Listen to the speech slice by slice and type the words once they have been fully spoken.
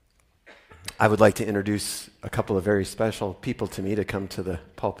I would like to introduce a couple of very special people to me to come to the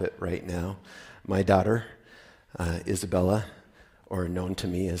pulpit right now. My daughter, Isabella, or known to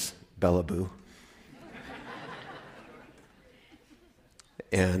me as Bella Boo,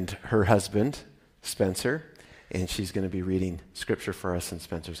 and her husband, Spencer, and she's going to be reading scripture for us, and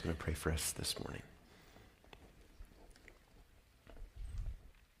Spencer's going to pray for us this morning.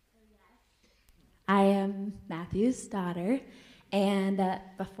 I am Matthew's daughter, and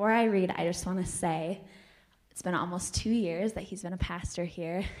before I read, I just want to say it's been almost 2 years that he's been a pastor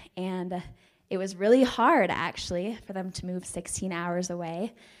here, and it was really hard, actually, for them to move 16 hours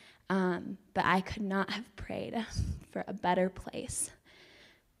away, but I could not have prayed for a better place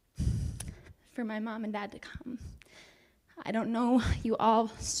for my mom and dad to come. I don't know you all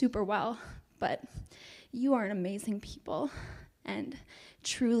super well, but you are an amazing people, and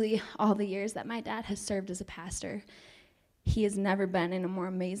truly, all the years that my dad has served as a pastor, he has never been in a more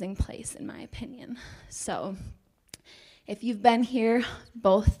amazing place, in my opinion. So, if you've been here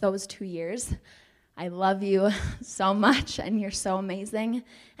both those 2 years, I love you so much, and you're so amazing.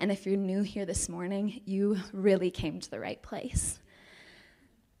 And if you're new here this morning, you really came to the right place.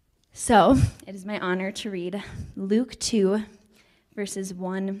 So, it is my honor to read Luke 2, verses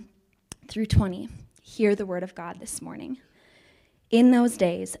 1 through 20. Hear the word of God this morning. In those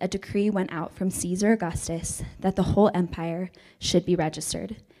days, a decree went out from Caesar Augustus that the whole empire should be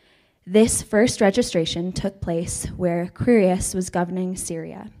registered. This first registration took place where Quirinius was governing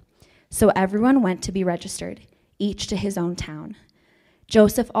Syria. So everyone went to be registered, each to his own town.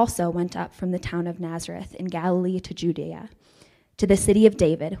 Joseph also went up from the town of Nazareth in Galilee to Judea, to the city of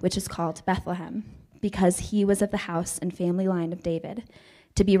David, which is called Bethlehem, because he was of the house and family line of David,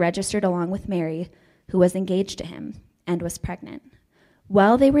 to be registered along with Mary, who was engaged to him and was pregnant.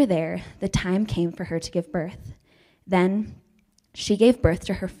 While they were there, the time came for her to give birth. Then she gave birth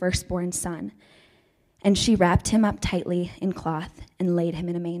to her firstborn son, and she wrapped him up tightly in cloth and laid him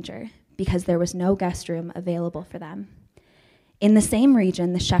in a manger, because there was no guest room available for them. In the same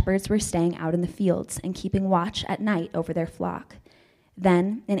region, the shepherds were staying out in the fields and keeping watch at night over their flock.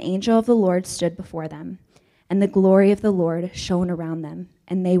 Then an angel of the Lord stood before them, and the glory of the Lord shone around them,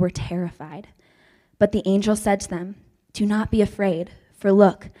 and they were terrified. But the angel said to them, "Do not be afraid. For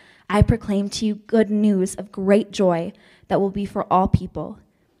look, I proclaim to you good news of great joy that will be for all people.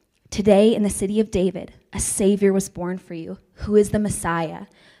 Today in the city of David, a Savior was born for you, who is the Messiah,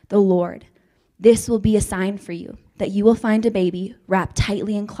 the Lord. This will be a sign for you, that you will find a baby wrapped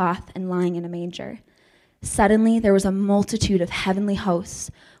tightly in cloth and lying in a manger." Suddenly there was a multitude of heavenly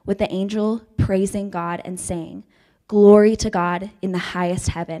hosts with the angel praising God and saying, "Glory to God in the highest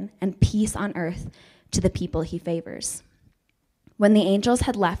heaven, and peace on earth to the people he favors." When the angels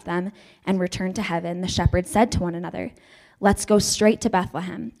had left them and returned to heaven, the shepherds said to one another, "Let's go straight to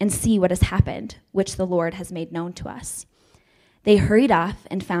Bethlehem and see what has happened, which the Lord has made known to us." They hurried off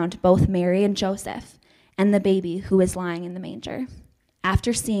and found both Mary and Joseph and the baby who was lying in the manger.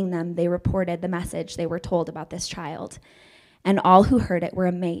 After seeing them, they reported the message they were told about this child, and all who heard it were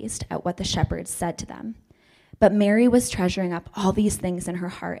amazed at what the shepherds said to them. But Mary was treasuring up all these things in her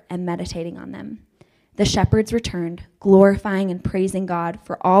heart and meditating on them. The shepherds returned, glorifying and praising God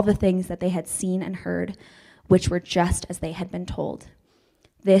for all the things that they had seen and heard, which were just as they had been told.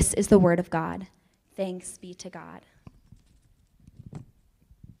 This is the word of God. Thanks be to God.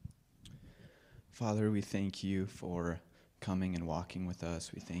 Father, we thank you for coming and walking with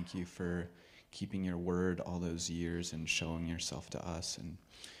us. We thank you for keeping your word all those years and showing yourself to us. And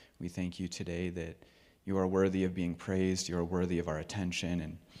we thank you today that you are worthy of being praised. You are worthy of our attention,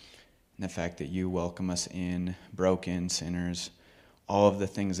 and the fact that you welcome us in, broken sinners, all of the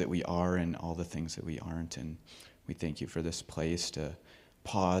things that we are and all the things that we aren't. And we thank you for this place to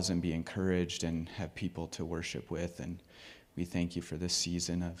pause and be encouraged and have people to worship with. And we thank you for this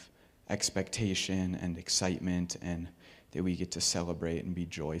season of expectation and excitement, and that we get to celebrate and be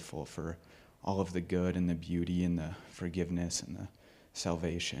joyful for all of the good and the beauty and the forgiveness and the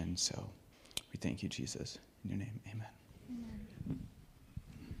salvation. So we thank you, Jesus. In your name, amen.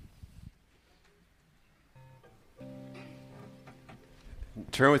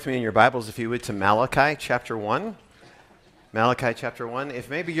 Turn with me in your Bibles, if you would, to Malachi chapter 1. Malachi chapter 1. If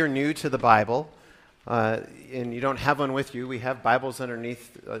maybe you're new to the Bible and you don't have one with you, we have Bibles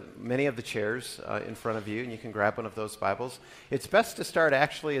underneath many of the chairs in front of you, and you can grab one of those Bibles. It's best to start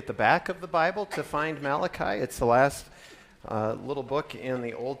actually at the back of the Bible to find Malachi. It's the last little book in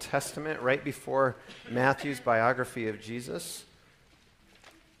the Old Testament, right before Matthew's biography of Jesus.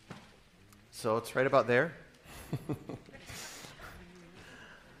 So it's right about there.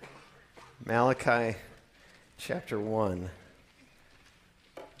 Malachi chapter 1.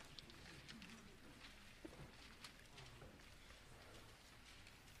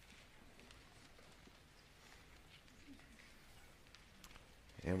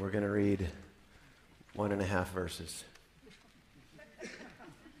 And we're going to read 1.5 verses.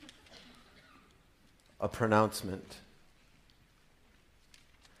 A pronouncement.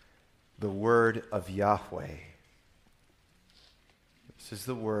 The word of Yahweh. This is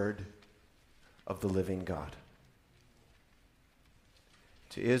the word of the living God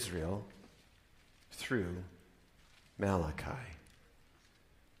to Israel through Malachi.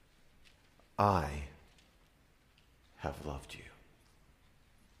 I have loved you.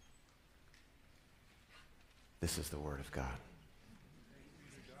 This is the word of God.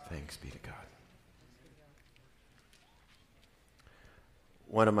 Thanks be to God.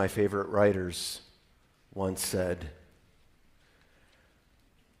 One of my favorite writers once said,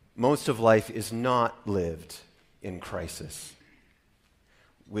 most of life is not lived in crisis,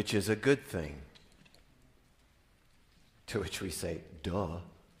 which is a good thing. To which we say, duh.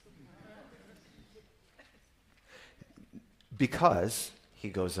 Because, he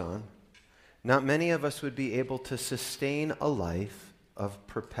goes on, not many of us would be able to sustain a life of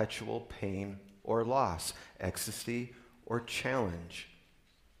perpetual pain or loss, ecstasy or challenge.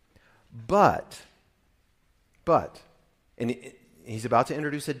 But, and he's about to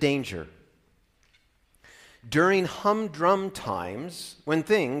introduce a danger. During humdrum times, when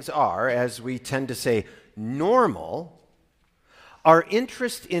things are, as we tend to say, normal, our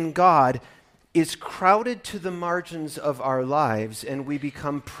interest in God is crowded to the margins of our lives, and we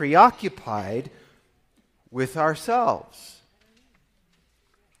become preoccupied with ourselves.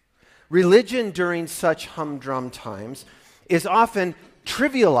 Religion during such humdrum times is often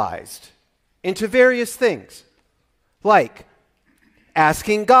trivialized into various things, like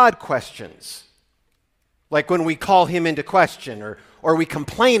asking God questions, like when we call him into question or we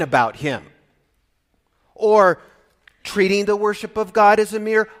complain about him, or treating the worship of God as a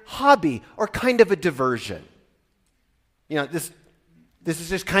mere hobby or kind of a diversion. You know, this is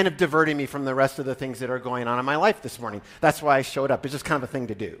just kind of diverting me from the rest of the things that are going on in my life this morning. That's why I showed up. It's just kind of a thing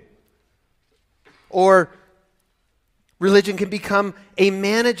to do. Or religion can become a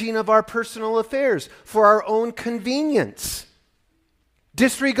managing of our personal affairs for our own convenience,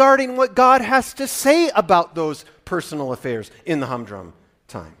 disregarding what God has to say about those personal affairs in the humdrum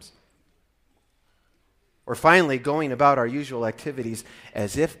times. Or finally, going about our usual activities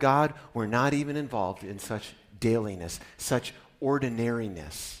as if God were not even involved in such dailiness, such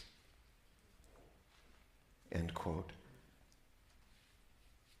ordinariness. End quote.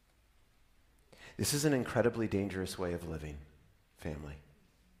 This is an incredibly dangerous way of living, family.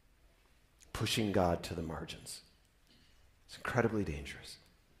 Pushing God to the margins. It's incredibly dangerous.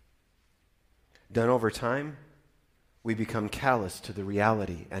 Done over time, we become callous to the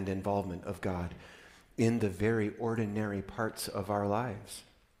reality and involvement of God in the very ordinary parts of our lives.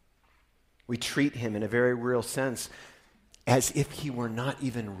 We treat him in a very real sense as if he were not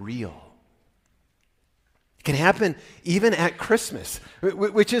even real. It can happen even at Christmas,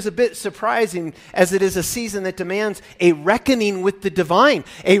 which is a bit surprising as it is a season that demands a reckoning with the divine,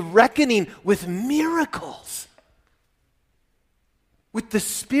 a reckoning with miracles, with the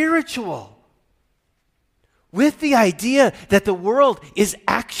spiritual, with the idea that the world is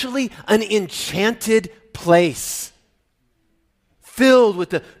actually an enchanted place, filled with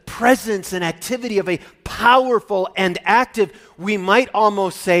the presence and activity of a powerful and active, we might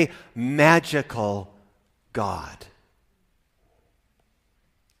almost say, magical God.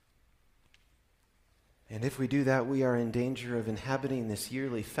 And if we do that, we are in danger of inhabiting this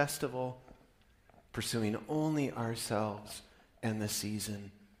yearly festival, pursuing only ourselves and the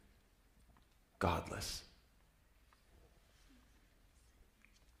season, godless.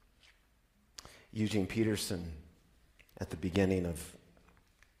 Eugene Peterson, at the beginning of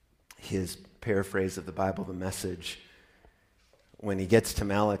his paraphrase of the Bible, The Message, when he gets to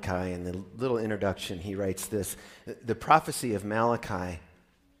Malachi, in the little introduction, he writes this: the prophecy of Malachi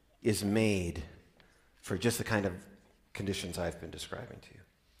is made for just the kind of conditions I've been describing to you.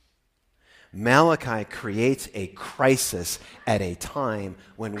 Malachi creates a crisis at a time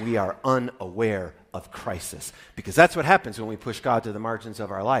when we are unaware of crisis. Because that's what happens when we push God to the margins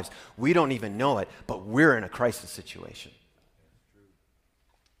of our lives. We don't even know it, but we're in a crisis situation.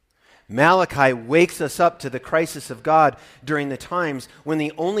 Malachi wakes us up to the crisis of God during the times when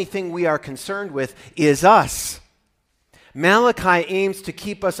the only thing we are concerned with is us. Malachi aims to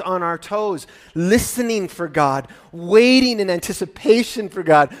keep us on our toes, listening for God, waiting in anticipation for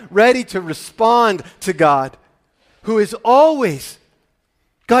God, ready to respond to God, who is always,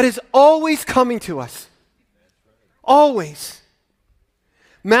 God is always coming to us. Always.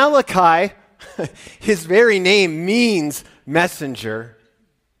 Malachi, his very name means messenger,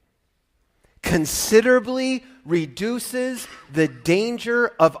 considerably reduces the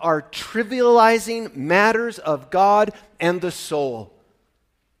danger of our trivializing matters of God and the soul.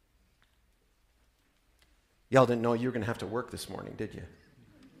 Y'all didn't know you were going to have to work this morning, did you?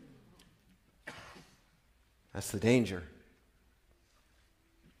 That's the danger.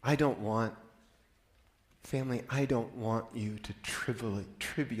 Family, I don't want you to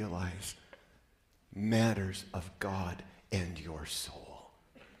trivialize matters of God and your soul.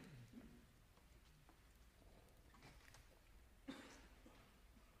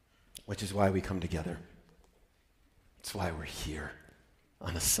 Which is why we come together. It's why we're here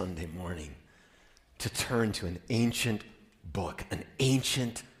on a Sunday morning to turn to an ancient book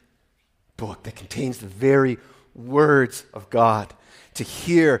that contains the very words of God, to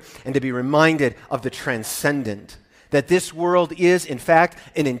hear and to be reminded of the transcendent, that this world is, in fact,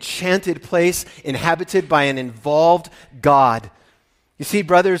 an enchanted place inhabited by an involved God. You see,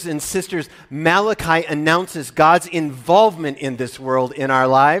 brothers and sisters, Malachi announces God's involvement in this world in our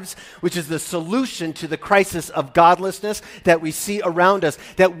lives, which is the solution to the crisis of godlessness that we see around us,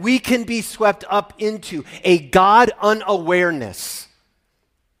 that we can be swept up into a God unawareness.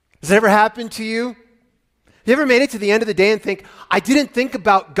 Has that ever happened to you? Have you ever made it to the end of the day and think, I didn't think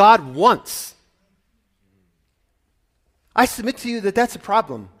about God once? I submit to you that that's a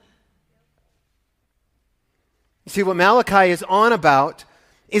problem. You see, what Malachi is on about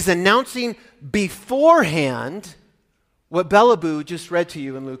is announcing beforehand what Bellaboo just read to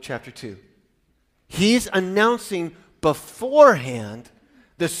you in Luke chapter 2. He's announcing beforehand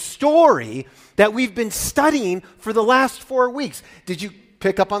the story that we've been studying for the last 4 weeks. Did you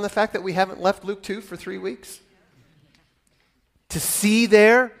pick up on the fact that we haven't left Luke 2 for 3 weeks? To see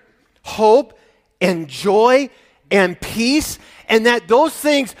there hope and joy and peace, and that those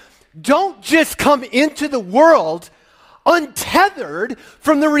things don't just come into the world untethered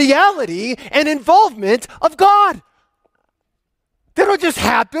from the reality and involvement of God. They don't just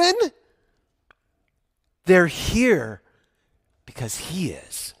happen. They're here because He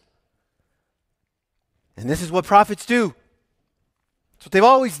is. And this is what prophets do. It's what they've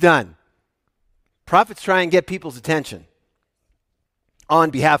always done. Prophets try and get people's attention on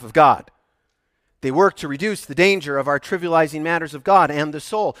behalf of God. They work to reduce the danger of our trivializing matters of God and the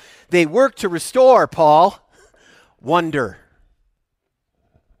soul. They work to restore, Paul, wonder.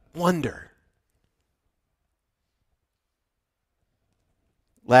 Wonder.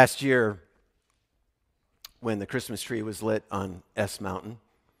 Last year, when the Christmas tree was lit on S Mountain,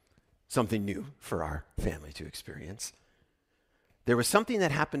 something new for our family to experience, there was something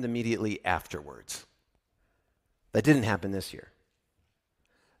that happened immediately afterwards that didn't happen this year.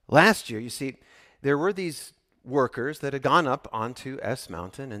 Last year, you see, there were these workers that had gone up onto S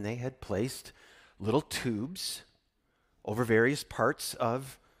Mountain, and they had placed little tubes over various parts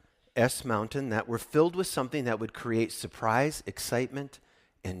of S Mountain that were filled with something that would create surprise, excitement,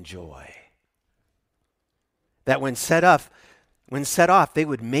 and joy. That when set off, they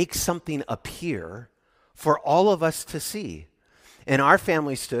would make something appear for all of us to see. And our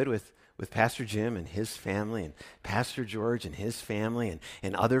family stood with Pastor Jim and his family, and Pastor George and his family,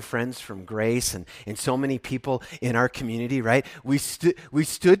 and other friends from Grace, and so many people in our community, right? We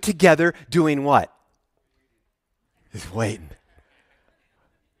stood together doing what? Just waiting.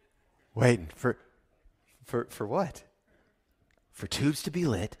 Waiting for what? For tubes to be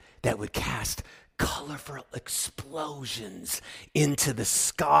lit that would cast colorful explosions into the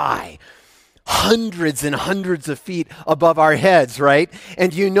sky, hundreds and hundreds of feet above our heads, right?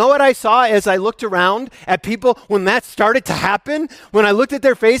 And you know what I saw as I looked around at people when that started to happen? When I looked at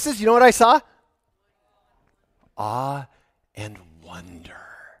their faces, you know what I saw? Awe and wonder,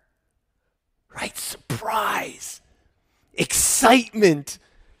 right? Surprise, excitement,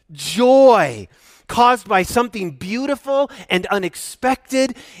 joy, caused by something beautiful and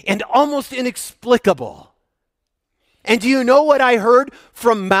unexpected and almost inexplicable. And do you know what I heard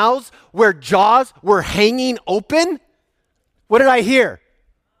from mouths where jaws were hanging open? What did I hear?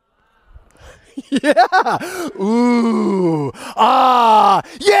 Yeah. Ooh. Ah.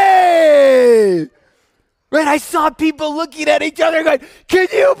 Yay. Right? I saw people looking at each other going, can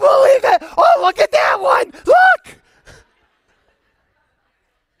you believe that? Oh, look at that one. Look.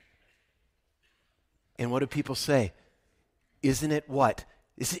 And what do people say? Isn't it what?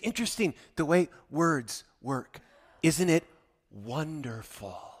 Is it interesting the way words work? Isn't it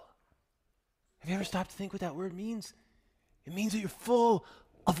wonderful? Have you ever stopped to think what that word means? It means that you're full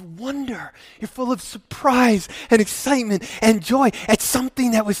of wonder. You're full of surprise and excitement and joy at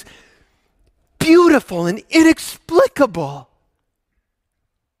something that was beautiful and inexplicable.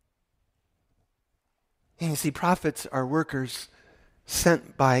 And you see, prophets are workers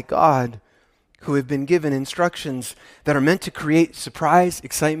sent by God who have been given instructions that are meant to create surprise,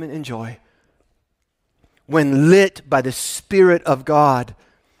 excitement, and joy. When lit by the Spirit of God,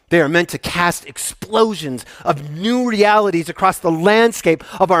 they are meant to cast explosions of new realities across the landscape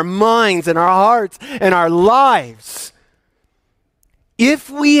of our minds and our hearts and our lives. If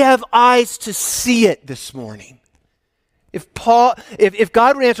we have eyes to see it this morning, if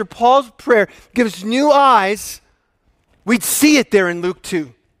God would answer Paul's prayer, give us new eyes, we'd see it there in Luke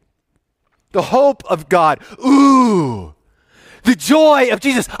 2. The hope of God. Ooh. The joy of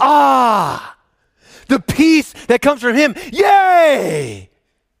Jesus. Ah. The peace that comes from him. Yay.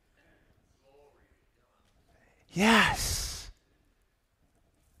 Yes.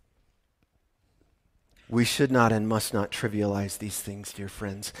 We should not and must not trivialize these things, dear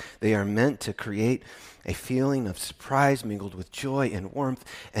friends. They are meant to create a feeling of surprise mingled with joy and warmth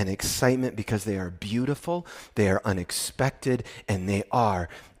and excitement because they are beautiful, they are unexpected, and they are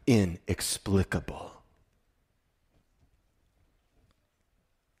inexplicable.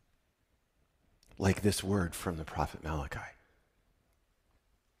 Like this word from the prophet Malachi.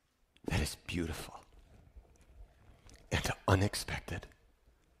 That is beautiful and unexpected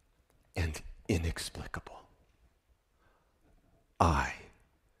and inexplicable. I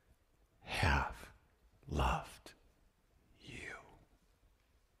have loved you.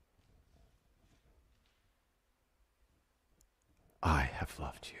 I have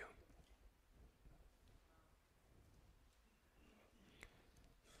loved you.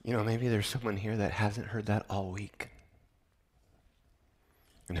 You know, maybe there's someone here that hasn't heard that all week.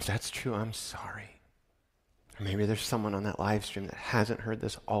 And if that's true, I'm sorry. Or maybe there's someone on that live stream that hasn't heard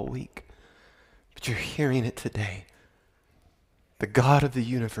this all week, but you're hearing it today. The God of the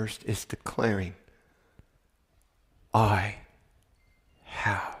universe is declaring, I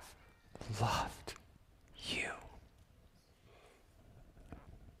have loved you.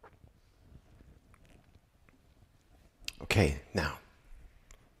 Okay, now,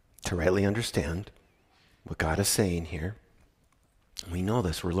 to rightly understand what God is saying here, we know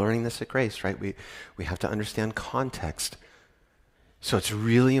this. We're learning this at Grace, right? We have to understand context. So it's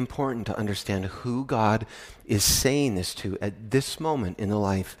really important to understand who God is saying this to at this moment in the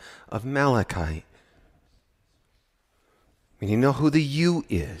life of Malachi. We need to know who the you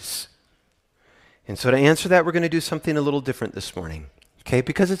is. And so to answer that, we're going to do something a little different this morning, okay?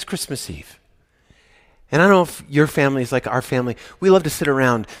 Because it's Christmas Eve. And I don't know if your family is like our family. We love to sit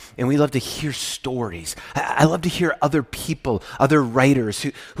around and we love to hear stories. I love to hear other people, other writers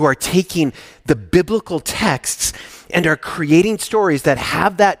who are taking the biblical texts and are creating stories that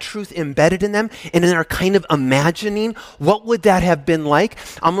have that truth embedded in them and then are kind of imagining what would that have been like,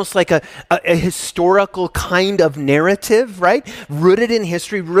 almost like a historical kind of narrative, right? Rooted in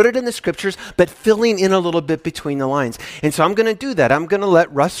history, rooted in the scriptures, but filling in a little bit between the lines. And so I'm going to do that. I'm going to let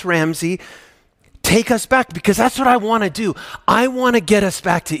Russ Ramsey take us back, because that's what I want to do. I want to get us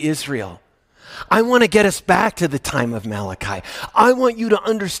back to Israel. I want to get us back to the time of Malachi. I want you to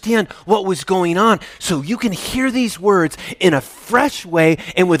understand what was going on so you can hear these words in a fresh way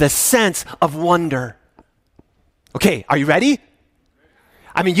and with a sense of wonder. Okay, are you ready?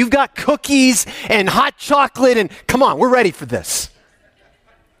 I mean, you've got cookies and hot chocolate and come on, we're ready for this.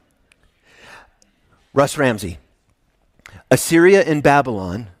 Russ Ramsey. Assyria and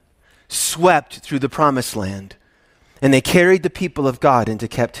Babylon swept through the promised land, and they carried the people of God into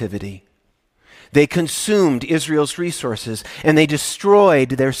captivity. They consumed Israel's resources, and they destroyed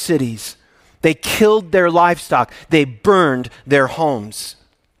their cities. They killed their livestock. They burned their homes.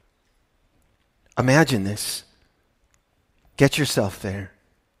 Imagine this. Get yourself there.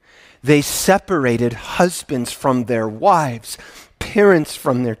 They separated husbands from their wives, parents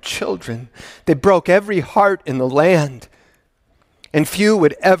from their children. They broke every heart in the land, and few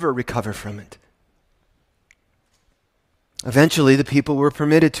would ever recover from it. Eventually, the people were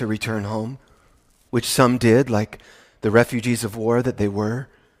permitted to return home, which some did, like the refugees of war that they were.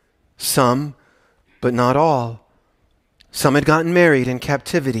 Some, but not all. Some had gotten married in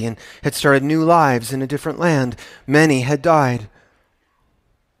captivity and had started new lives in a different land. Many had died.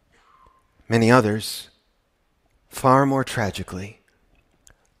 Many others, far more tragically,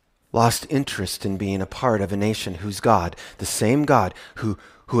 lost interest in being a part of a nation whose God, the same God who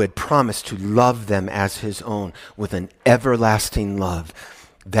had promised to love them as his own with an everlasting love,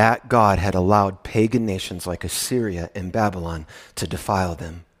 that God had allowed pagan nations like Assyria and Babylon to defile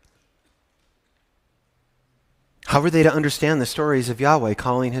them. How were they to understand the stories of Yahweh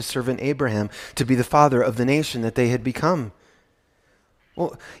calling his servant Abraham to be the father of the nation that they had become?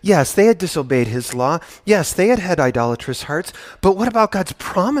 Well, yes, they had disobeyed his law. Yes, they had had idolatrous hearts. But what about God's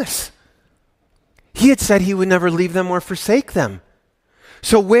promise? He had said he would never leave them or forsake them.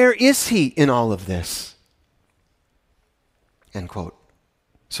 So where is he in all of this? End quote.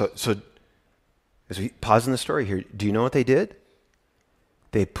 So as we pause in the story here, do you know what they did?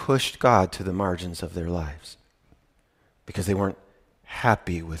 They pushed God to the margins of their lives because they weren't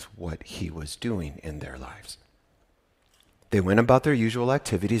happy with what he was doing in their lives. They went about their usual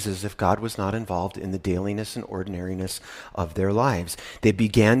activities as if God was not involved in the dailiness and ordinariness of their lives. They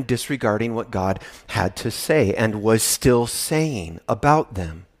began disregarding what God had to say and was still saying about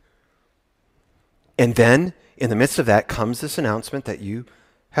them. And then, in the midst of that, comes this announcement that you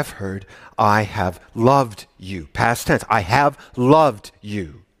have heard, I have loved you. Past tense, I have loved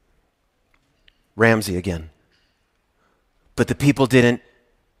you. Ramsey again. But the people didn't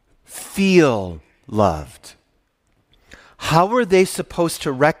feel loved. How were they supposed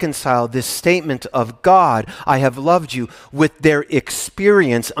to reconcile this statement of God, I have loved you, with their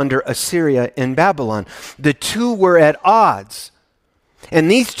experience under Assyria and Babylon? The two were at odds. And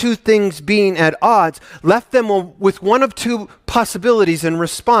these two things being at odds left them with one of two possibilities in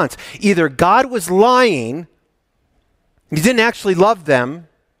response. Either God was lying, he didn't actually love them,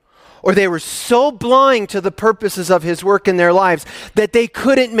 or they were so blind to the purposes of his work in their lives that they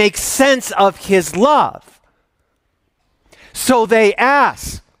couldn't make sense of his love. So they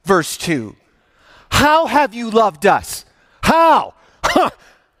ask, verse 2, how have you loved us? How?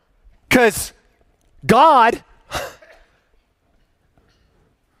 Because God...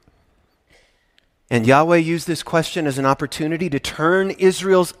 And Yahweh used this question as an opportunity to turn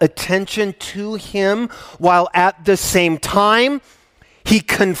Israel's attention to him, while at the same time, he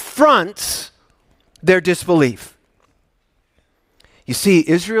confronts their disbelief. You see,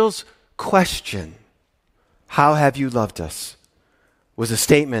 Israel's question, how have you loved us, was a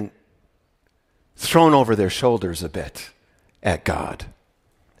statement thrown over their shoulders a bit at God,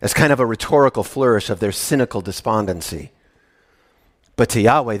 as kind of a rhetorical flourish of their cynical despondency. But to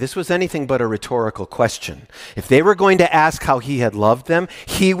Yahweh, this was anything but a rhetorical question. If they were going to ask how he had loved them,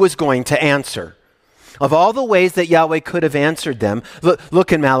 he was going to answer. Of all the ways that Yahweh could have answered them,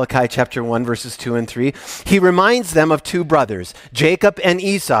 look in Malachi chapter 1, verses 2 and 3. He reminds them of two brothers, Jacob and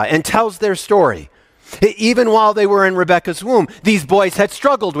Esau, and tells their story. Even while they were in Rebekah's womb, these boys had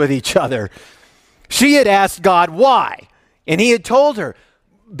struggled with each other. She had asked God why, and he had told her,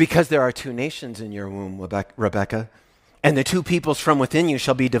 because there are two nations in your womb, Rebekah. And the two peoples from within you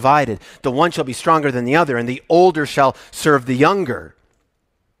shall be divided. The one shall be stronger than the other, and the older shall serve the younger.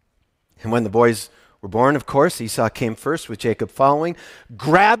 And when the boys were born, of course, Esau came first with Jacob following,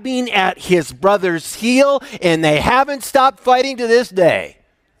 grabbing at his brother's heel, and they haven't stopped fighting to this day.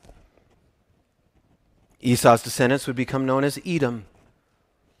 Esau's descendants would become known as Edom.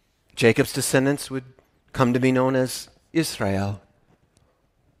 Jacob's descendants would come to be known as Israel.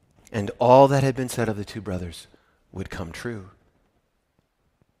 And all that had been said of the two brothers would come true.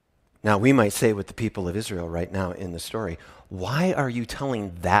 Now, we might say with the people of Israel right now in the story, why are you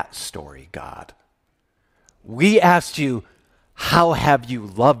telling that story, God? We asked you, how have you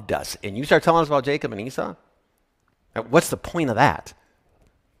loved us? And you start telling us about Jacob and Esau? What's the point of that?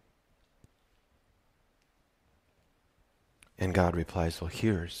 And God replies, well,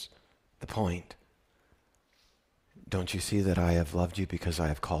 here's the point. Don't you see that I have loved you because I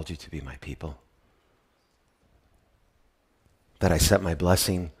have called you to be my people? That I set my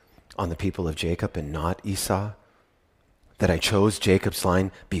blessing on the people of Jacob and not Esau? That I chose Jacob's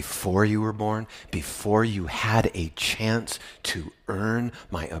line before you were born, before you had a chance to earn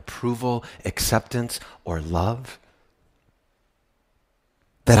my approval, acceptance, or love?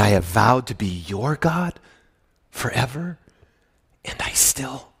 That I have vowed to be your God forever, and I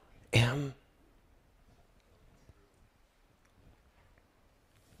still am?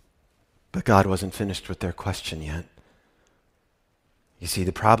 But God wasn't finished with their question yet. You see,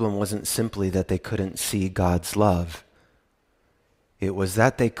 the problem wasn't simply that they couldn't see God's love. It was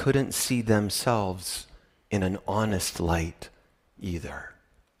that they couldn't see themselves in an honest light either.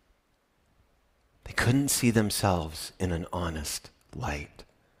 They couldn't see themselves in an honest light.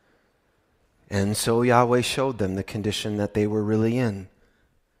 And so Yahweh showed them the condition that they were really in.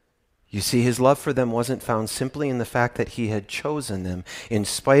 You see, his love for them wasn't found simply in the fact that he had chosen them. In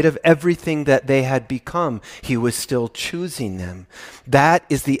spite of everything that they had become, he was still choosing them. That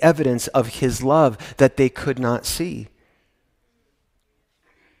is the evidence of his love that they could not see.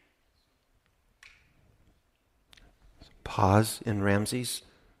 Pause in Ramsey's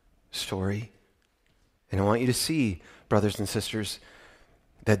story. And I want you to see, brothers and sisters,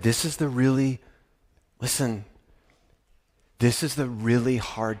 that this is the really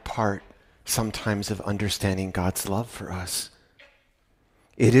hard part sometimes of understanding God's love for us.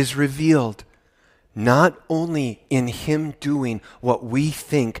 It is revealed not only in him doing what we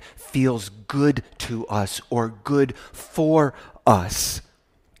think feels good to us or good for us,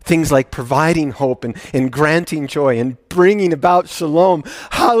 things like providing hope and granting joy and bringing about shalom.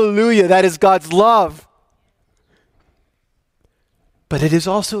 Hallelujah, that is God's love. But it is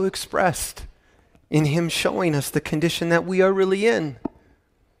also expressed in him showing us the condition that we are really in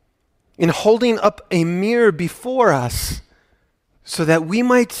holding up a mirror before us so that we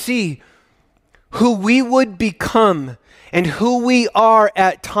might see who we would become and who we are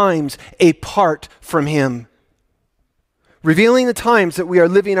at times apart from him. Revealing the times that we are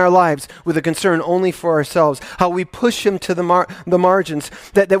living our lives with a concern only for ourselves, how we push him to the margins,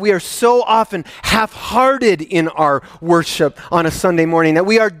 that we are so often half-hearted in our worship on a Sunday morning, that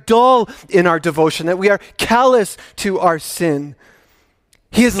we are dull in our devotion, that we are callous to our sin.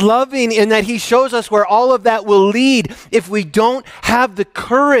 He is loving in that he shows us where all of that will lead if we don't have the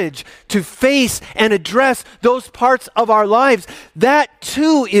courage to face and address those parts of our lives. That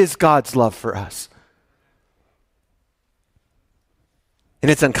too is God's love for us. And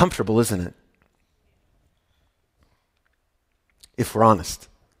it's uncomfortable, isn't it? If we're honest.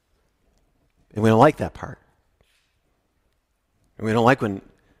 And we don't like that part. And we don't like when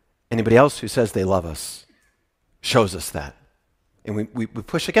anybody else who says they love us shows us that. And we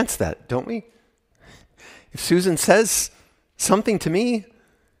push against that, don't we? If Susan says something to me,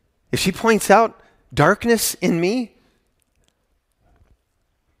 if she points out darkness in me,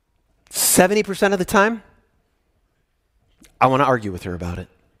 70% of the time, I want to argue with her about it.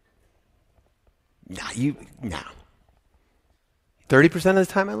 No. 30% of the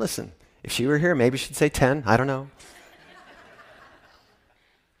time I listen. If she were here, maybe she'd say 10. I don't know.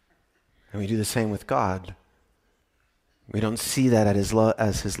 And we do the same with God. We don't see that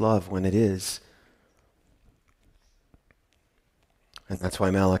as his love when it is. And that's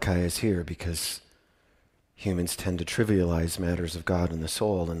why Malachi is here, because humans tend to trivialize matters of God and the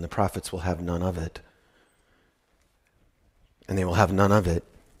soul, and the prophets will have none of it. And they will have none of it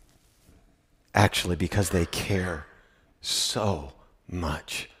actually because they care so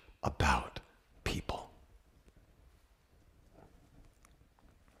much about people.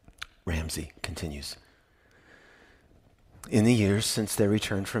 Ramsey continues. In the years since their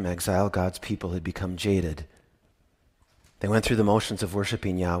return from exile, God's people had become jaded. They went through the motions of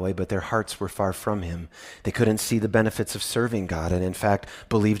worshiping Yahweh, but their hearts were far from him. They couldn't see the benefits of serving God, and in fact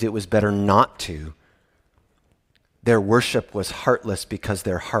believed it was better not to. Their worship was heartless because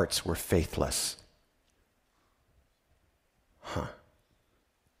their hearts were faithless.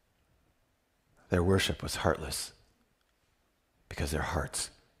 Their worship was heartless because their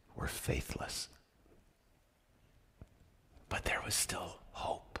hearts were faithless. But there was still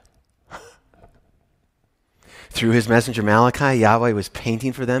hope. Through his messenger Malachi, Yahweh was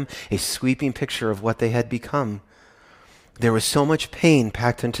painting for them a sweeping picture of what they had become. There was so much pain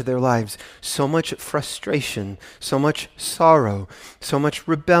packed into their lives, so much frustration, so much sorrow, so much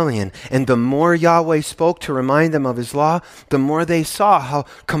rebellion. And the more Yahweh spoke to remind them of his law, the more they saw how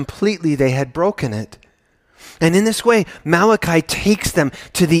completely they had broken it. And in this way, Malachi takes them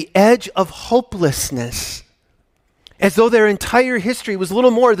to the edge of hopelessness, as though their entire history was little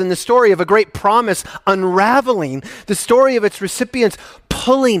more than the story of a great promise unraveling, the story of its recipients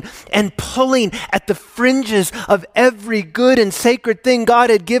pulling and pulling at the fringes of every good and sacred thing God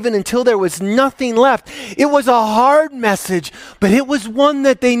had given until there was nothing left. It was a hard message, but it was one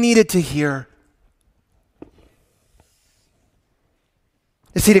that they needed to hear.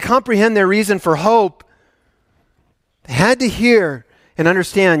 You see, to comprehend their reason for hope, they had to hear and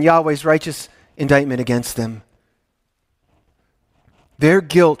understand Yahweh's righteous indictment against them. Their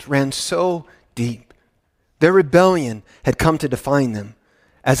guilt ran so deep. Their rebellion had come to define them.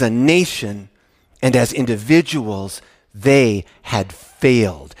 As a nation and as individuals, they had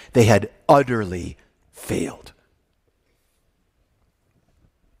failed. They had utterly failed.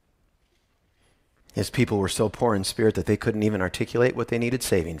 His people were so poor in spirit that they couldn't even articulate what they needed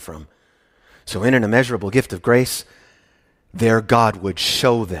saving from. So in an immeasurable gift of grace, their God would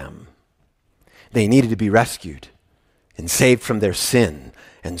show them they needed to be rescued and saved from their sin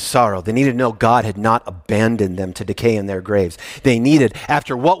and sorrow. They needed to know God had not abandoned them to decay in their graves. They needed,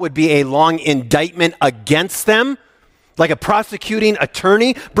 after what would be a long indictment against them, like a prosecuting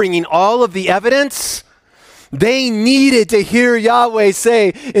attorney bringing all of the evidence, they needed to hear Yahweh say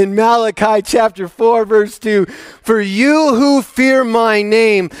in Malachi chapter 4, verse 2, "For you who fear my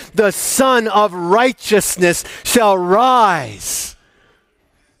name, the Son of Righteousness shall rise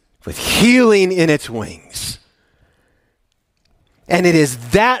with healing in its wings." And it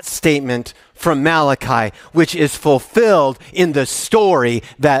is that statement from Malachi which is fulfilled in the story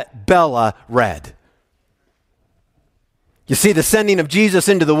that Bella read. You see, the sending of Jesus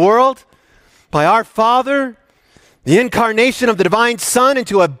into the world by our Father, the incarnation of the divine Son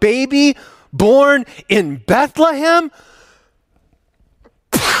into a baby born in Bethlehem.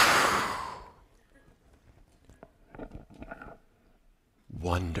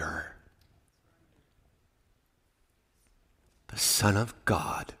 Wonder. The Son of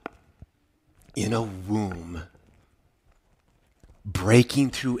God in a womb,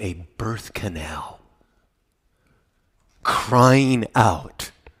 breaking through a birth canal, crying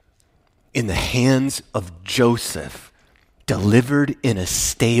out in the hands of Joseph, delivered in a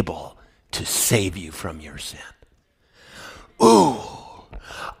stable to save you from your sin. Ooh,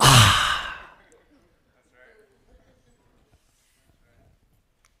 ah.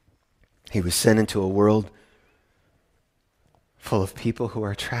 He was sent into a world full of people who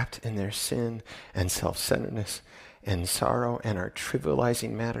are trapped in their sin and self-centeredness and sorrow and are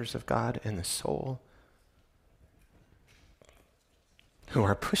trivializing matters of God and the soul, who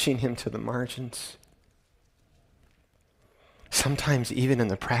are pushing him to the margins. Sometimes even in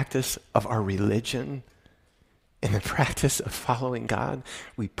the practice of our religion, in the practice of following God,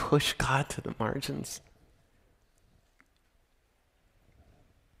 we push God to the margins.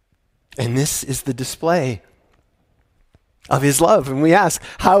 And this is the display of his love. And we ask,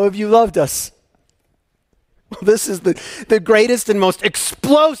 how have you loved us? Well, this is the greatest and most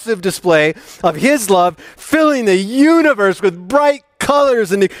explosive display of his love, filling the universe with bright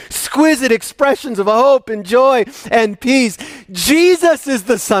colors and exquisite expressions of hope and joy and peace. Jesus is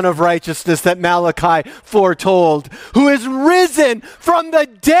the Son of Righteousness that Malachi foretold, who is risen from the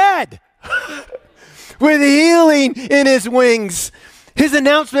dead with healing in his wings. His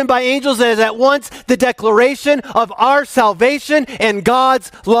announcement by angels is at once the declaration of our salvation and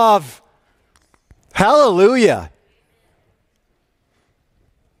God's love. Hallelujah.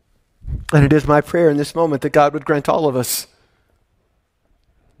 And it is my prayer in this moment that God would grant all of us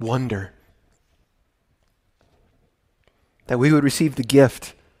wonder, that we would receive the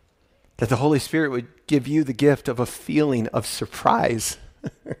gift, that the Holy Spirit would give you the gift of a feeling of surprise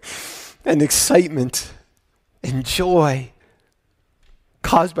and excitement and joy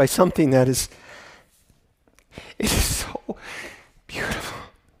caused by something that it is so beautiful.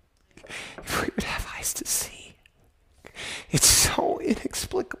 If we would have eyes to see, it's so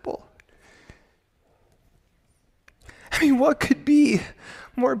inexplicable. I mean, what could be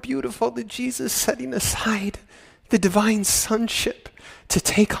more beautiful than Jesus setting aside the divine sonship to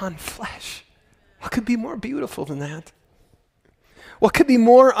take on flesh? What could be more beautiful than that? What could be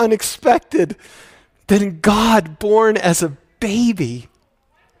more unexpected than God born as a baby?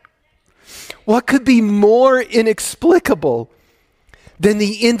 What could be more inexplicable than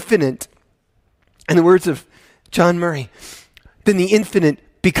the infinite, in the words of John Murray, than the infinite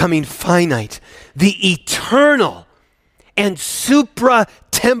becoming finite, the eternal and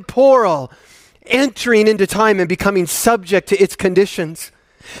supra-temporal entering into time and becoming subject to its conditions,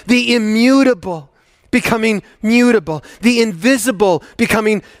 the immutable becoming mutable, the invisible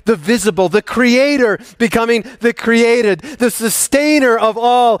becoming the visible, the creator becoming the created, the sustainer of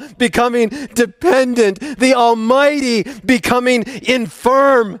all becoming dependent, the almighty becoming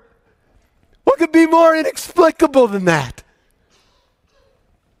infirm. What could be more inexplicable than that?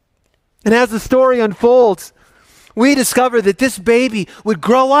 And as the story unfolds, we discover that this baby would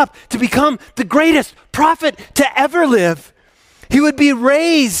grow up to become the greatest prophet to ever live. He would be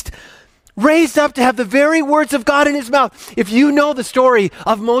raised up to have the very words of God in his mouth. If you know the story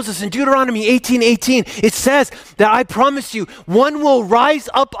of Moses in Deuteronomy 18:18, it says that I promise you, one will rise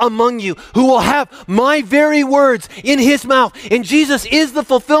up among you who will have my very words in his mouth. And Jesus is the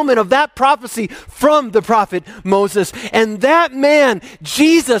fulfillment of that prophecy from the prophet Moses. And that man,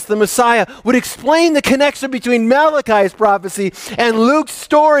 Jesus the Messiah, would explain the connection between Malachi's prophecy and Luke's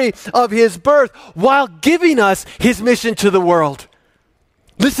story of his birth while giving us his mission to the world.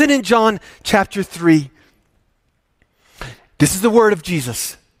 Listen in John chapter 3. This is the word of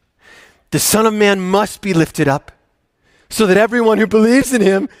Jesus. The Son of Man must be lifted up so that everyone who believes in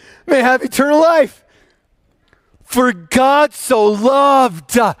him may have eternal life. For God so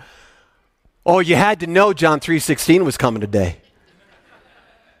loved. Oh, you had to know John 3:16 was coming today.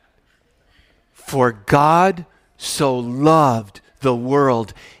 For God so loved the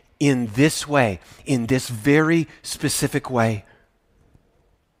world in this way, in this very specific way.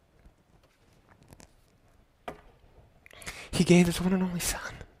 He gave his one and only Son.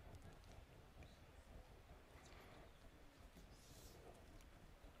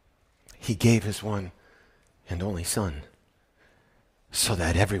 He gave his one and only Son so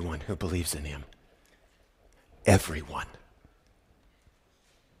that everyone who believes in him, everyone.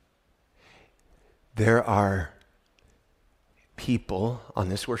 There are people on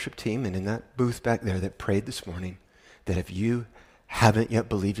this worship team and in that booth back there that prayed this morning that if you haven't yet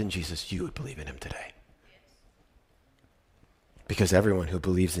believed in Jesus, you would believe in him today. Because everyone who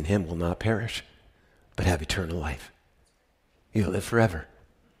believes in him will not perish, but have eternal life. You'll live forever.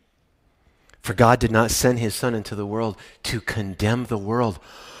 For God did not send his Son into the world to condemn the world.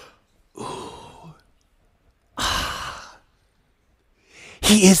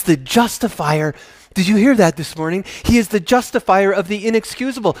 He is the justifier. Did you hear that this morning? He is the justifier of the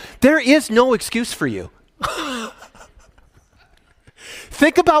inexcusable. There is no excuse for you.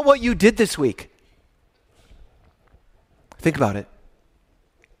 Think about what you did this week. Think about it.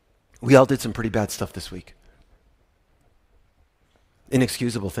 We all did some pretty bad stuff this week.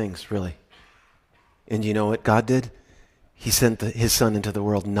 Inexcusable things, really. And you know what God did? He sent his Son into the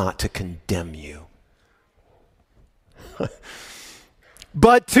world not to condemn you,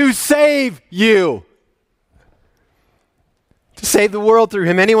 but to save you. To save the world through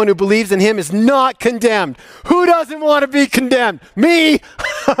him. Anyone who believes in him is not condemned. Who doesn't want to be condemned? Me?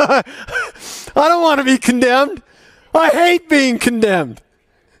 I don't want to be condemned. I hate being condemned.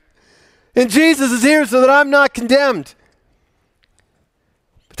 And Jesus is here so that I'm not condemned.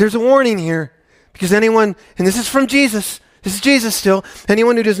 But there's a warning here. Because anyone, and this is from Jesus, this is Jesus still,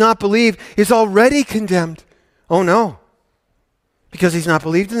 anyone who does not believe is already condemned. Oh no. Because he's not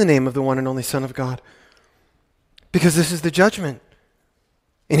believed in the name of the one and only Son of God. Because this is the judgment.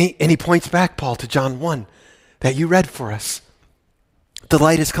 And he points back, Paul, to John 1 that you read for us. The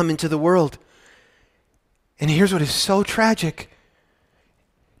light has come into the world. And here's what is so tragic.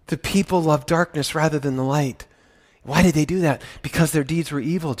 The people love darkness rather than the light. Why did they do that? Because their deeds were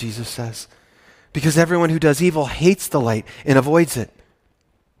evil, Jesus says. Because everyone who does evil hates the light and avoids it,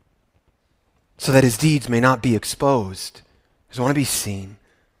 so that his deeds may not be exposed. He doesn't want to be seen.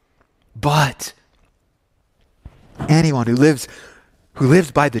 But anyone who lives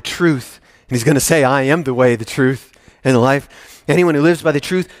by the truth, and he's going to say, I am the way, the truth, and the life. Anyone who lives by the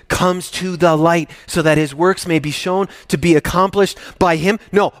truth comes to the light so that his works may be shown to be accomplished by him.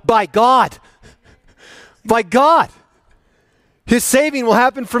 No, by God. By God. His saving will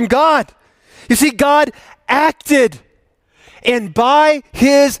happen from God. You see, God acted. And by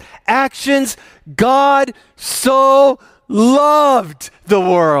his actions, God so loved the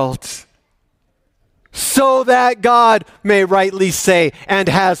world, so that God may rightly say, and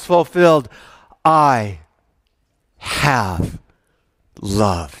has fulfilled, I have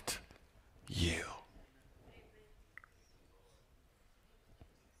loved you.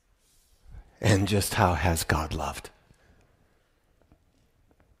 And just how has God loved?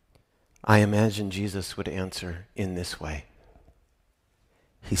 I imagine Jesus would answer in this way.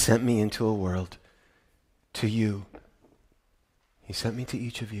 He sent me into a world, to you. He sent me to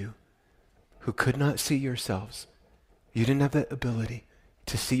each of you who could not see yourselves. You didn't have that ability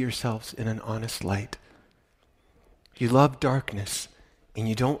to see yourselves in an honest light. You love darkness and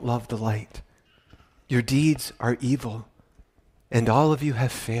you don't love the light. Your deeds are evil and all of you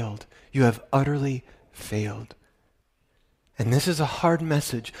have failed. You have utterly failed. And this is a hard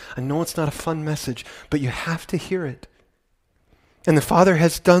message. I know it's not a fun message, but you have to hear it. And the Father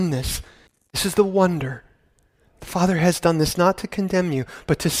has done this. This is the wonder. The Father has done this not to condemn you,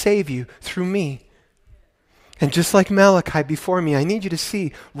 but to save you through me. And just like Malachi before me, I need you to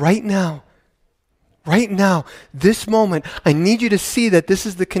see right now, this moment, I need you to see that this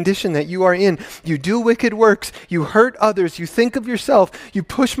is the condition that you are in. You do wicked works. You hurt others. You think of yourself. You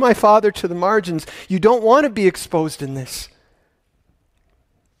push my Father to the margins. You don't want to be exposed in this.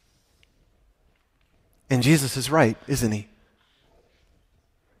 And Jesus is right, isn't he?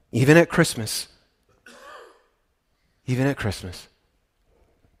 Even at Christmas,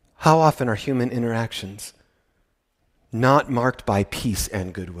 how often are human interactions not marked by peace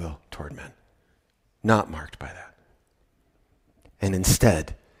and goodwill toward men? Not marked by that. And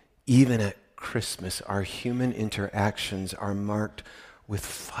instead, even at Christmas, our human interactions are marked with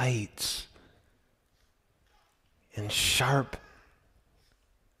fights and sharp,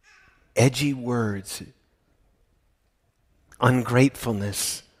 edgy words,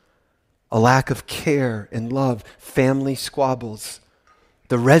 ungratefulness, a lack of care and love, family squabbles,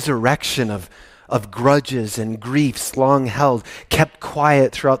 the resurrection of grudges and griefs long held, kept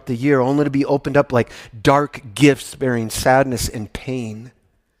quiet throughout the year, only to be opened up like dark gifts bearing sadness and pain.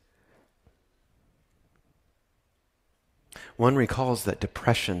 One recalls that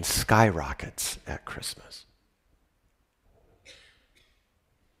depression skyrockets at Christmas.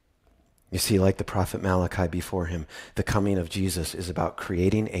 You see, like the prophet Malachi before him, the coming of Jesus is about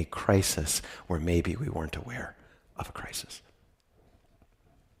creating a crisis where maybe we weren't aware of a crisis.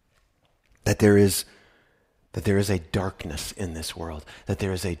 That there is that there is a darkness in this world, that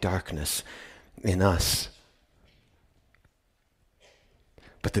there is a darkness in us.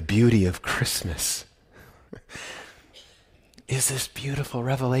 But the beauty of Christmas is this beautiful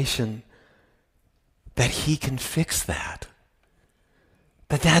revelation that he can fix that.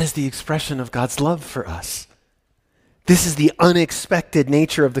 That is the expression of God's love for us. This is the unexpected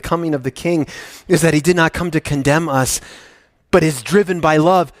nature of the coming of the King, is that he did not come to condemn us, but is driven by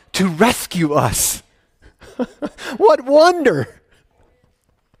love to rescue us. What wonder!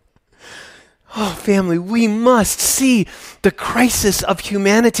 Oh, family, we must see the crisis of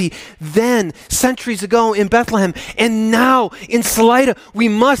humanity then, centuries ago in Bethlehem, and now in Salida. We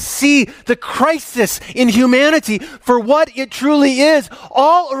must see the crisis in humanity for what it truly is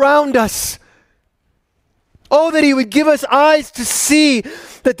all around us. Oh, that he would give us eyes to see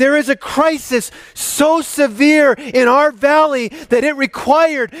that there is a crisis so severe in our valley that it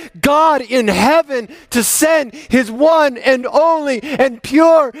required God in heaven to send his one and only and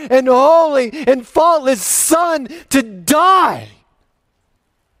pure and holy and faultless Son to die.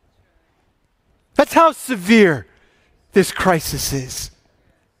 That's how severe this crisis is.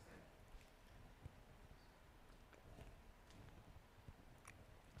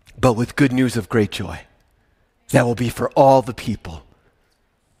 But with good news of great joy. That will be for all the people.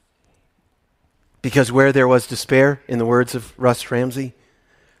 Because where there was despair, in the words of Russ Ramsey,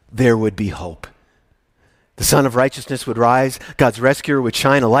 there would be hope. The Son of Righteousness would rise. God's rescuer would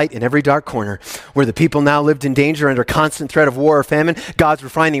shine a light in every dark corner. Where the people now lived in danger under constant threat of war or famine, God's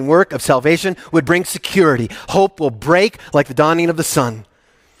refining work of salvation would bring security. Hope will break like the dawning of the sun.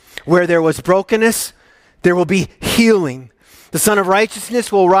 Where there was brokenness, there will be healing. The Son of Righteousness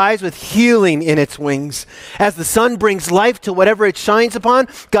will rise with healing in its wings. As the sun brings life to whatever it shines upon,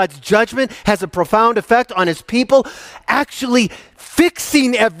 God's judgment has a profound effect on his people, actually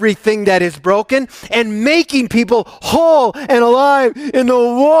fixing everything that is broken and making people whole and alive in the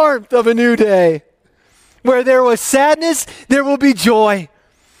warmth of a new day. Where there was sadness, there will be joy.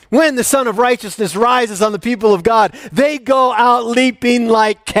 When the Son of Righteousness rises on the people of God, they go out leaping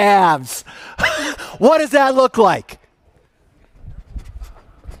like calves. What does that look like?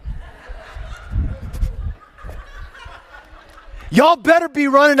 Y'all better be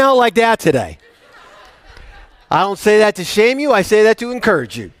running out like that today. I don't say that to shame you. I say that to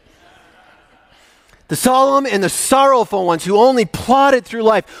encourage you. The solemn and the sorrowful ones who only plodded through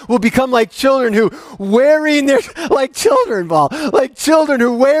life will become like children who wearing their, like children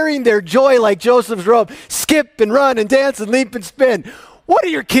who wearing their joy like Joseph's robe, skip and run and dance and leap and spin. What do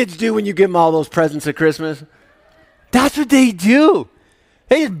your kids do when you give them all those presents at Christmas? That's what they do.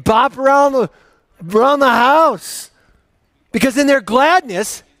 They just bop around the house. Because in their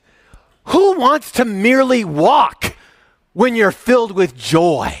gladness, who wants to merely walk when you're filled with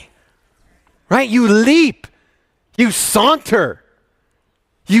joy? Right? You leap, you saunter,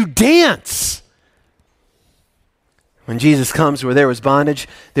 you dance. When Jesus comes where there was bondage,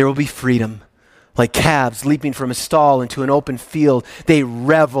 there will be freedom. Like calves leaping from a stall into an open field, they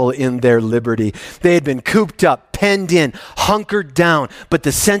revel in their liberty. They had been cooped up, penned in, hunkered down, but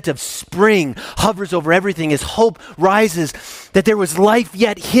the scent of spring hovers over everything as hope rises that there was life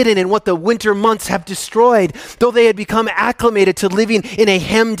yet hidden in what the winter months have destroyed, though they had become acclimated to living in a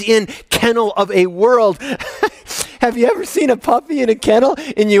hemmed-in kennel of a world. Have you ever seen a puppy in a kennel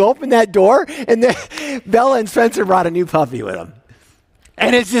and you open that door and Bella and Spencer brought a new puppy with them?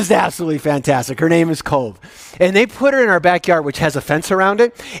 And it's just absolutely fantastic. Her name is Cove. And they put her in our backyard, which has a fence around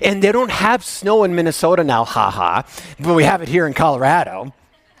it. And they don't have snow in Minnesota now, but we have it here in Colorado.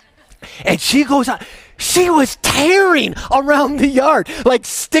 And she goes out. She was tearing around the yard, like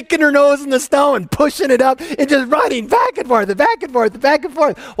sticking her nose in the snow and pushing it up and just running back and forth, back and forth, back and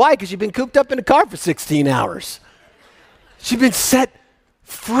forth. Why? Because she'd been cooped up in a car for 16 hours. She'd been set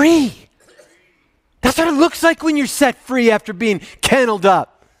free. That's what it looks like when you're set free after being kenneled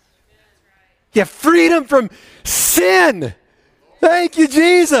up. You have freedom from sin. Thank you,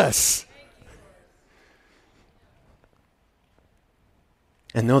 Jesus.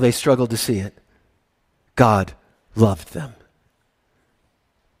 And though they struggled to see it, God loved them.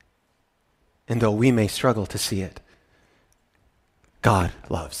 And though we may struggle to see it, God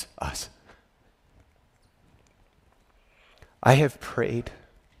loves us. I have prayed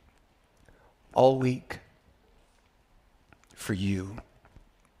all week for you.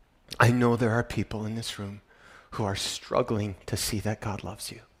 I know there are people in this room who are struggling to see that God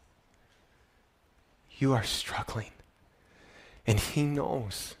loves you. You are struggling. And He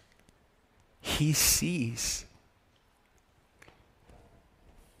knows. He sees.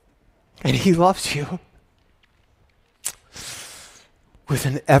 And He loves you with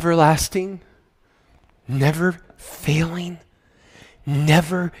an everlasting, never failing,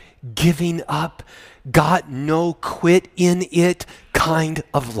 never giving up, got no quit in it kind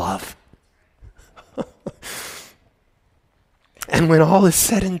of love. And when all is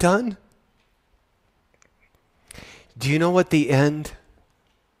said and done, do you know what the end,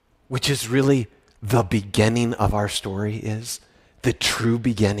 which is really the beginning of our story, is? The true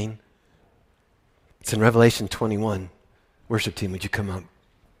beginning? It's in Revelation 21. Worship team, would you come up?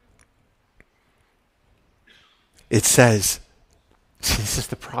 It says, this is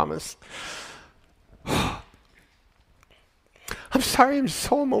the promise. I'm sorry, I'm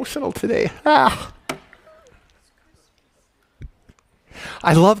so emotional today.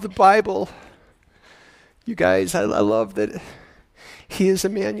 I love the Bible. You guys, I love that He is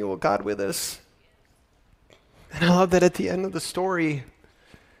Emmanuel, God with us. And I love that at the end of the story,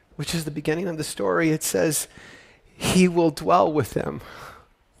 which is the beginning of the story, it says, He will dwell with them.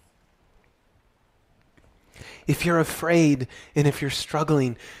 If you're afraid and if you're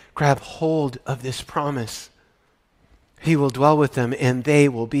struggling, grab hold of this promise. He will dwell with them and they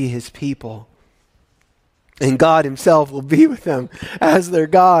will be His people. And God Himself will be with them as their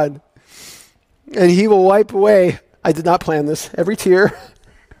God. And He will wipe away, I did not plan this, every tear.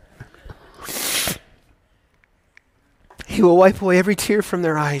 He will wipe away every tear from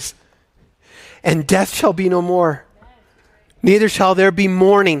their eyes. And death shall be no more. Neither shall there be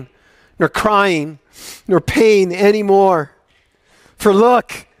mourning, nor crying, nor pain anymore. For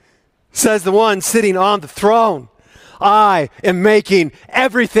look, says the one sitting on the throne, I am making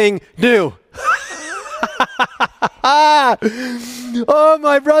everything new. Oh,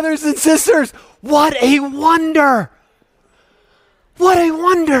 my brothers and sisters, what a wonder! What a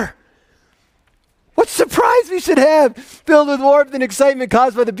wonder! What surprise we should have, filled with warmth and excitement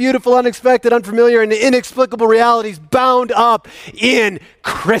caused by the beautiful, unexpected, unfamiliar, and inexplicable realities bound up in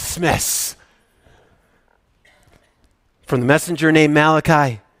Christmas. From the messenger named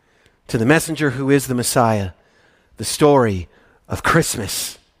Malachi to the messenger who is the Messiah, the story of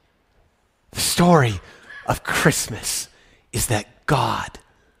Christmas. The story of Christmas is that God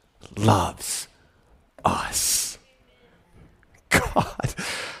loves us. God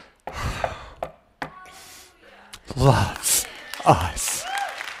loves us.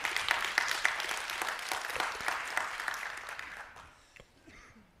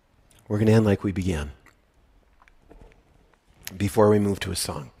 We're going to end like we began. Before we move to a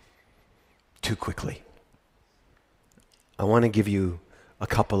song, too quickly, I want to give you a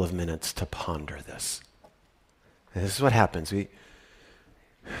couple of minutes to ponder this. And this is what happens.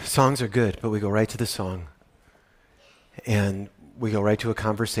 Songs are good, but we go right to the song. And we go right to a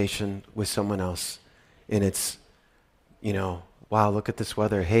conversation with someone else. And it's, wow, look at this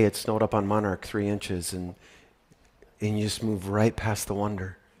weather. Hey, it snowed up on Monarch 3 inches. And you just move right past the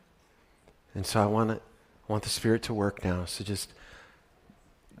wonder. And so I want the Spirit to work now. So just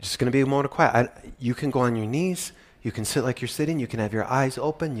going to be a moment of quiet. You can go on your knees. You can sit like you're sitting. You can have your eyes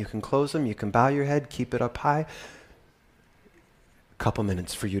open. You can close them. You can bow your head. Keep it up high. A couple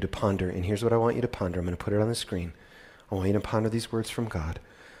minutes for you to ponder. And here's what I want you to ponder. I'm going to put it on the screen. I want you to ponder these words from God.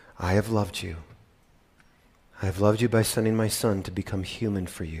 I have loved you. I have loved you by sending my Son to become human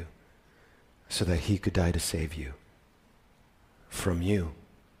for you so that He could die to save you. From you,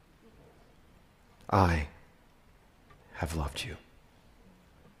 I have loved you.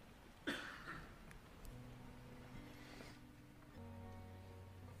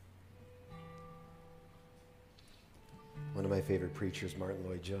 One of my favorite preachers, Martin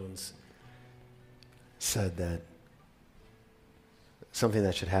Lloyd-Jones, said that something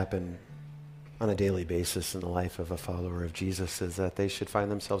that should happen on a daily basis in the life of a follower of Jesus is that they should find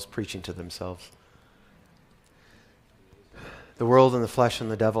themselves preaching to themselves. The world and the flesh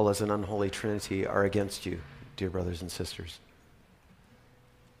and the devil as an unholy trinity are against you, dear brothers and sisters.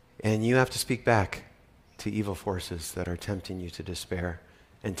 And you have to speak back to evil forces that are tempting you to despair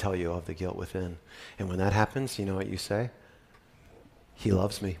and tell you of the guilt within. And when that happens, you know what you say? He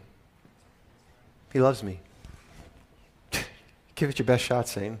loves me. He loves me. Give it your best shot,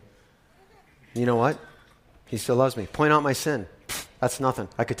 Satan. You know what? He still loves me. Point out my sin. That's nothing.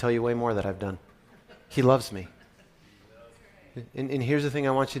 I could tell you way more that I've done. He loves me. And here's the thing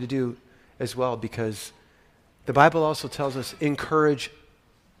I want you to do as well, because the Bible also tells us, encourage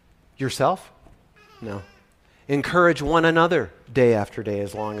yourself? No. Encourage one another day after day,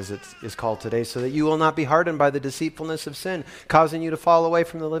 as long as it is called today, so that you will not be hardened by the deceitfulness of sin, causing you to fall away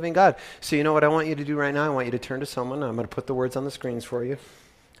from the living God. So you know what I want you to do right now? I want you to turn to someone. I'm going to put the words on the screens for you.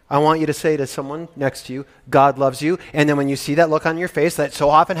 I want you to say to someone next to you, God loves you. And then when you see that look on your face, that so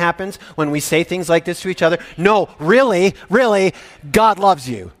often happens when we say things like this to each other, no, really, God loves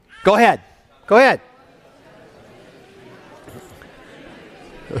you. Go ahead. Go ahead.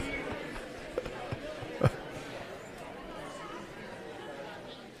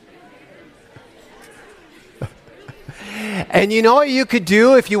 And you know what you could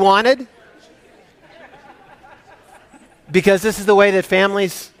do if you wanted? Because this is the way that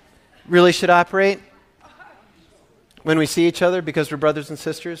families really should operate. When we see each other, because we're brothers and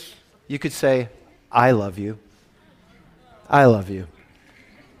sisters, you could say, I love you. I love you.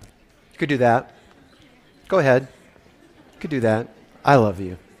 You could do that. Go ahead. You could do that. I love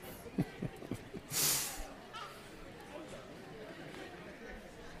you.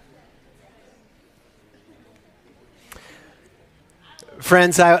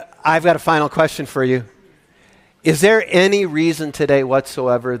 Friends, I've got a final question for you. Is there any reason today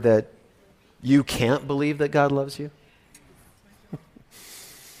whatsoever that you can't believe that God loves you?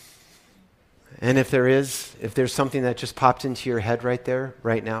 And if there is, if there's something that just popped into your head right there,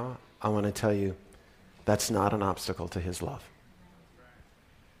 right now, I want to tell you that's not an obstacle to his love.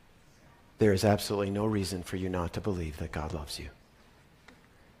 There is absolutely no reason for you not to believe that God loves you.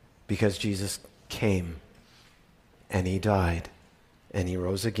 Because Jesus came and he died and he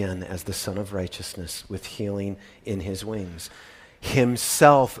rose again as the Son of Righteousness with healing in his wings.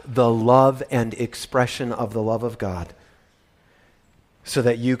 Himself, the love and expression of the love of God, so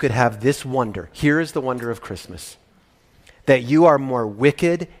that you could have this wonder. Here is the wonder of Christmas. That you are more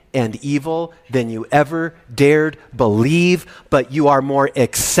wicked and evil than you ever dared believe, but you are more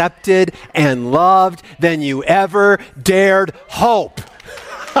accepted and loved than you ever dared hope.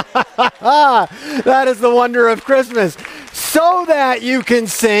 That is the wonder of Christmas. So that you can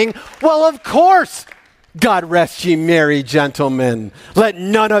sing, well, of course, God rest ye merry gentlemen. Let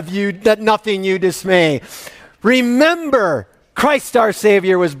nothing you dismay. Remember, Christ our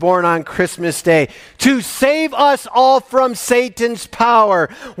Savior was born on Christmas Day to save us all from Satan's power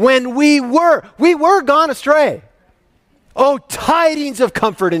when we were gone astray. Oh, tidings of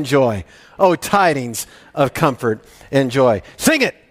comfort and joy. Oh, tidings of comfort and joy. Sing it.